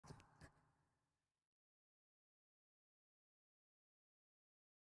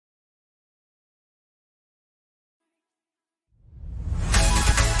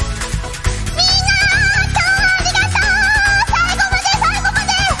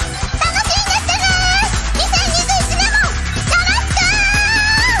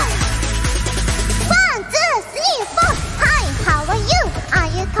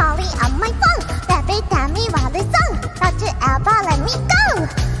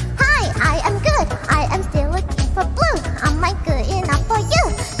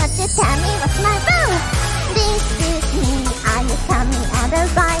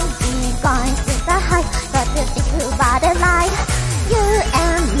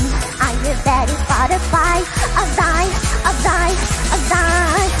steady butterfly. I'll die, I'll die, I'll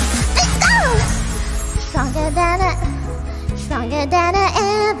die. Let's go! Stronger than I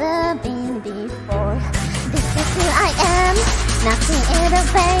ever been before. This is who I am, nothing in the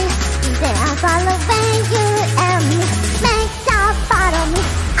way. Today I'll follow where you and me. Make up follow me,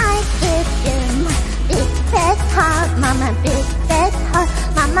 I give you my big red heart. Mama big red heart,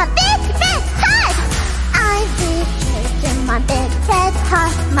 mama big red heart. I give you my big red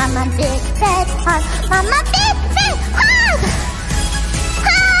heart. Mama big red heart, mama big red heart.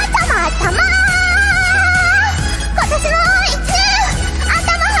 Haachama, Haachama. 今年の一頭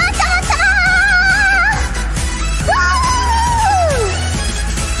Haachama,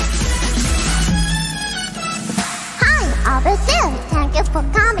 Hi, over there. Thank you for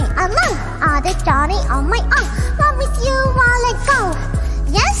coming along on the journey on my own. Not with you while I go.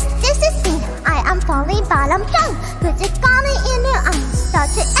 Yes, this is me. I am falling, but I'm strong. Put your calling in your arms.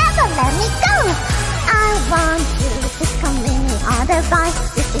 Don't you ever let me go. I want you to come with me on the ride.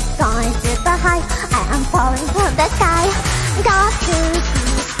 This is going super high. I am falling from the sky. Got to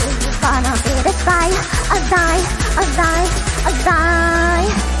wanna be the sky. I'll die, I'll die, I'll die.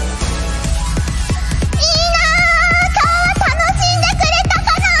 みんな今日は楽しんでくれたか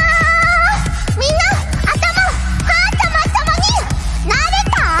な。みんな頭ハートマ様になれ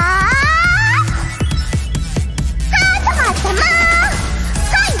た。ハートマ様。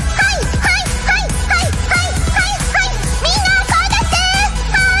はいはいはいはいはいはいはいはい。みんな声出して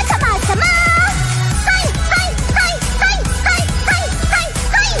ハートマ様。はいはいはいはいはいはいはい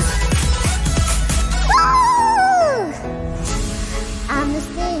はい。I'm the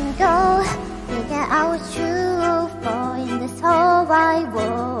single, figure out true for in this whole wide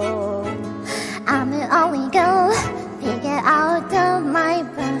world. I'm the only girl, figure out my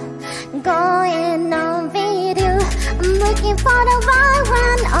birth. Going on with you, I'm looking for the right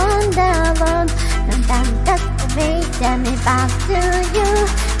one on the road. And then that's the way, send me back to you.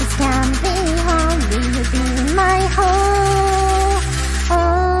 This can be home, will you be my home?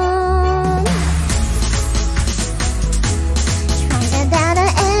 Stronger than I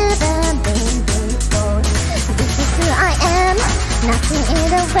ever been before. This is who I am, nothing in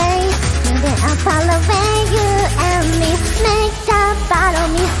the way. Today I'll follow where you and me. Make up follow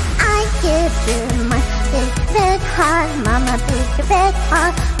me. I give you my big red heart. Mama big red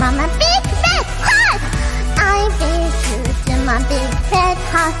heart. Mama big red heart. I give you to my big red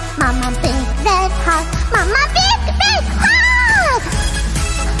heart. Mama big red heart. Mama big red heart.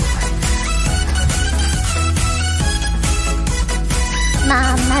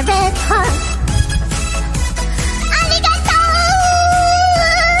 Mama red heart.